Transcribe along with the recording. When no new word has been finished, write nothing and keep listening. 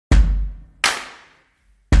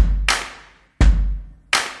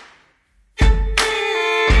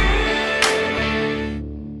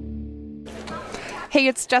Hey,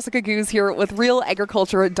 it's Jessica Goose here with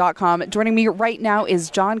RealAgriculture.com. Joining me right now is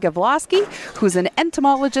John Gavloski, who's an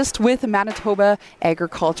entomologist with Manitoba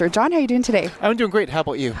Agriculture. John, how are you doing today? I'm doing great. How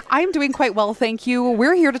about you? I'm doing quite well, thank you.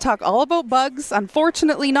 We're here to talk all about bugs,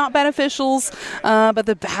 unfortunately not beneficials, but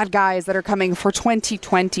the bad guys that are coming for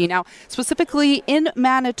 2020. Now, specifically in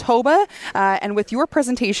Manitoba, and with your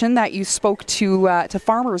presentation that you spoke to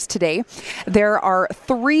farmers today, there are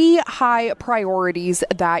 3 high priorities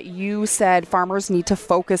that you said farmers need to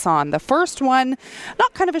focus on. The first one,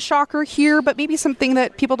 not kind of a shocker here, but maybe something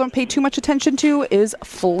that people don't pay too much attention to, is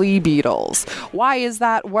flea beetles. Why is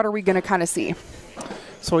that? What are we going to kind of see?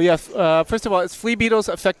 So yes, first of all, it's flea beetles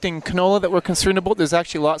affecting canola that we're concerned about. There's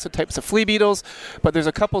actually lots of types of flea beetles, but there's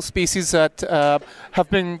a couple species that have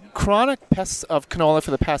been chronic pests of canola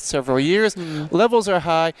for the past several years. Levels are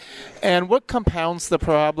high, and what compounds the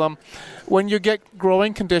problem? When you get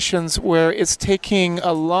growing conditions where it's taking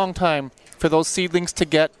a long time for those seedlings to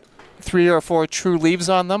get 3 or 4 true leaves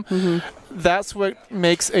on them, that's what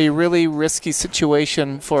makes a really risky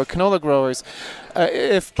situation for canola growers.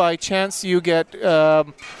 If by chance you get a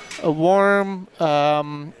warm,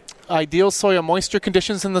 ideal soil moisture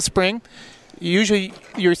conditions in the spring, usually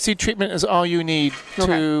your seed treatment is all you need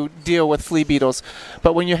to deal with flea beetles.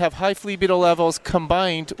 But when you have high flea beetle levels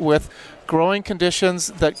combined with growing conditions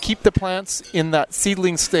that keep the plants in that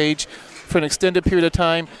seedling stage for an extended period of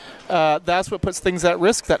time, that's what puts things at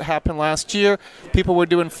risk. That happened last year. People were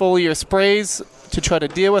doing foliar sprays to try to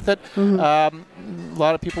deal with it. A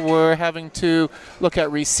lot of people were having to look at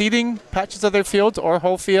reseeding patches of their fields or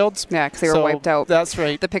whole fields. Yeah, because they were wiped out. That's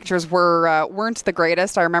right. The pictures weren't the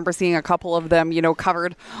greatest. I remember seeing a couple of them,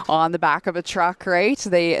 covered on the back of a truck, right?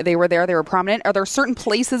 They were there. They were prominent. Are there certain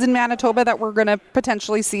places in Manitoba that we're going to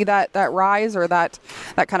potentially see that rise or that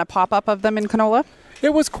kind of pop-up of them in canola?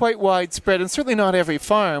 It was quite widespread, and certainly not every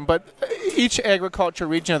farm, but each agriculture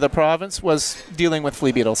region of the province was dealing with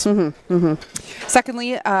flea beetles.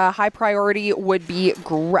 Secondly, high priority would be it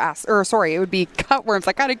would be cutworms.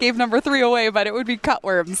 I kind of gave number 3 away, but it would be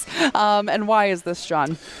cutworms. And why is this,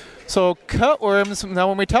 John? So cutworms, now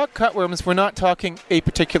when we talk cutworms, we're not talking a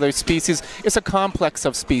particular species. It's a complex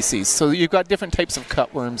of species. So you've got different types of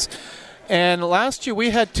cutworms. And last year we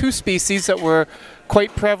had 2 species that were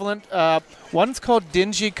quite prevalent. One's called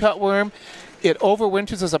dingy cutworm. It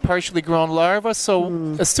overwinters as a partially grown larva,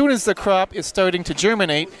 so as soon as the crop is starting to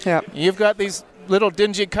germinate, you've got these little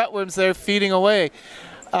dingy cutworms there feeding away.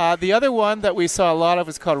 The other one that we saw a lot of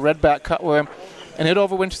is called redback cutworm, and it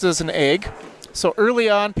overwinters as an egg. So early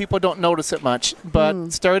on, people don't notice it much,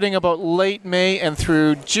 but starting about late May and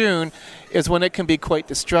through June is when it can be quite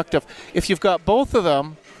destructive. If you've got both of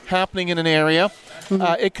them happening in an area,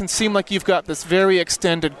 it can seem like you've got this very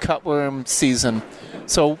extended cutworm season.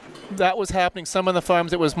 So that was happening. Some of the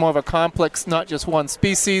farms, it was more of a complex, not just one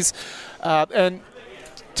species. And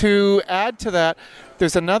to add to that,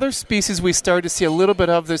 there's another species we started to see a little bit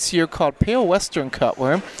of this year called pale western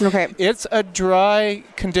cutworm. It's a dry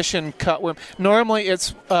condition cutworm. Normally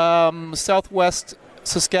it's southwest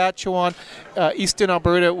Saskatchewan, eastern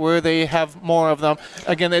Alberta, where they have more of them.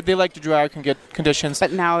 Again, they like the drier conditions.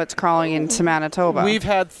 But now it's crawling into Manitoba. We've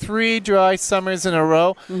had 3 dry summers in a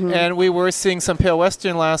row, and we were seeing some pale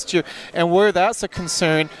western last year. And where that's a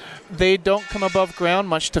concern, they don't come above ground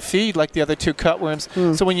much to feed like the other 2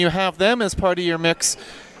 cutworms. So when you have them as part of your mix,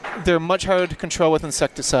 they're much harder to control with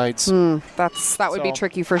insecticides. That would be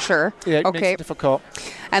tricky for sure. Yeah, it makes it difficult.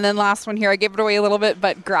 And then last one here, I gave it away a little bit,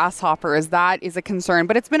 but grasshoppers, that is a concern.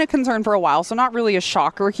 But it's been a concern for a while, so not really a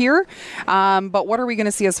shocker here. But what are we going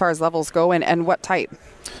to see as far as levels go, and what type?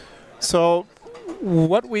 So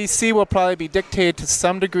what we see will probably be dictated to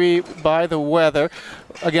some degree by the weather.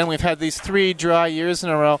 Again, we've had these 3 dry years in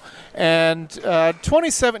a row, and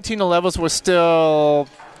 2017 the levels were still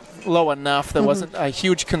low enough. There wasn't a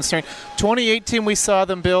huge concern. 2018 we saw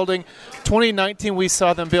them building. 2019 we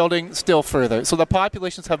saw them building still further. So the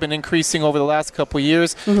populations have been increasing over the last couple of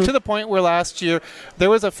years to the point where last year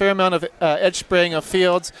there was a fair amount of edge spraying of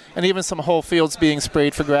fields and even some whole fields being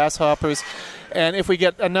sprayed for grasshoppers. And if we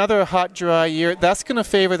get another hot, dry year, that's going to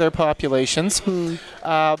favor their populations.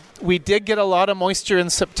 We did get a lot of moisture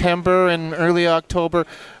in September and early October,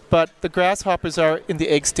 but the grasshoppers are in the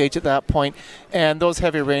egg stage at that point, and those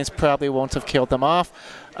heavy rains probably won't have killed them off.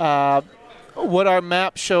 What our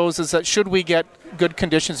map shows is that should we get good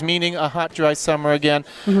conditions, meaning a hot, dry summer again,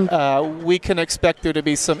 we can expect there to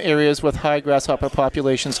be some areas with high grasshopper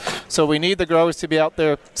populations. So we need the growers to be out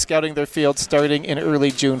there scouting their fields starting in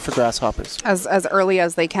early June for grasshoppers. As early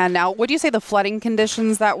as they can. Now, would you say the flooding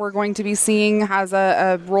conditions that we're going to be seeing has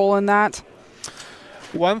a role in that?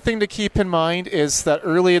 One thing to keep in mind is that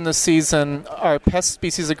early in the season, our pest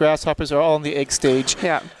species of grasshoppers are all in the egg stage.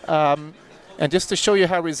 Yeah. And just to show you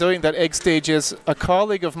how resilient that egg stage is, a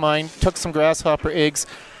colleague of mine took some grasshopper eggs,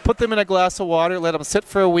 put them in a glass of water, let them sit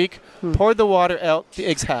for a week, poured the water out, the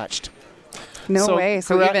eggs hatched. No way.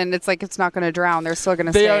 So even it's like it's not going to drown. They're still going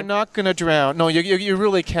to stay. They are not going to drown. No, you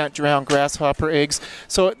really can't drown grasshopper eggs.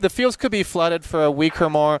 So the fields could be flooded for a week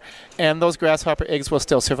or more, and those grasshopper eggs will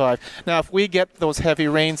still survive. Now, if we get those heavy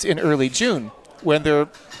rains in early June, when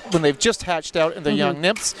they've just hatched out and they're young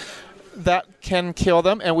nymphs, that can kill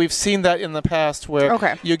them, and we've seen that in the past where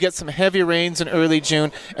you get some heavy rains in early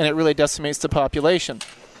June, and it really decimates the population.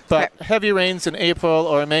 But heavy rains in April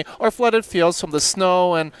or May, or flooded fields from the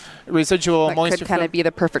snow and residual moisture. Could kind of be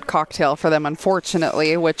the perfect cocktail for them,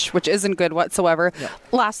 unfortunately, which isn't good whatsoever. Yeah.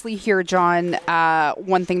 Lastly here, John,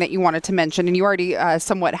 one thing that you wanted to mention, and you already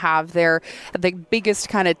somewhat have there, the biggest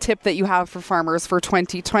kind of tip that you have for farmers for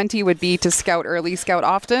 2020 would be to scout early, scout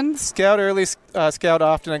often? Scout early, scout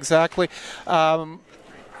often, exactly.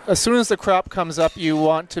 As soon as the crop comes up, you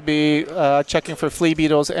want to be checking for flea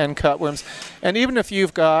beetles and cutworms. And even if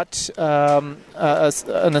you've got an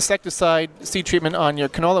insecticide seed treatment on your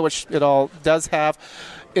canola, which it all does have,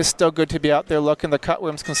 it's still good to be out there looking. The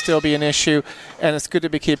cutworms can still be an issue, and it's good to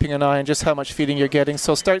be keeping an eye on just how much feeding you're getting.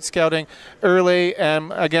 So start scouting early,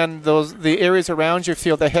 and again, the areas around your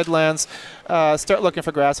field, the headlands, start looking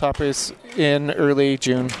for grasshoppers in early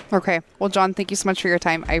June. Okay. Well, John, thank you so much for your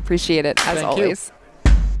time. I appreciate it, as always.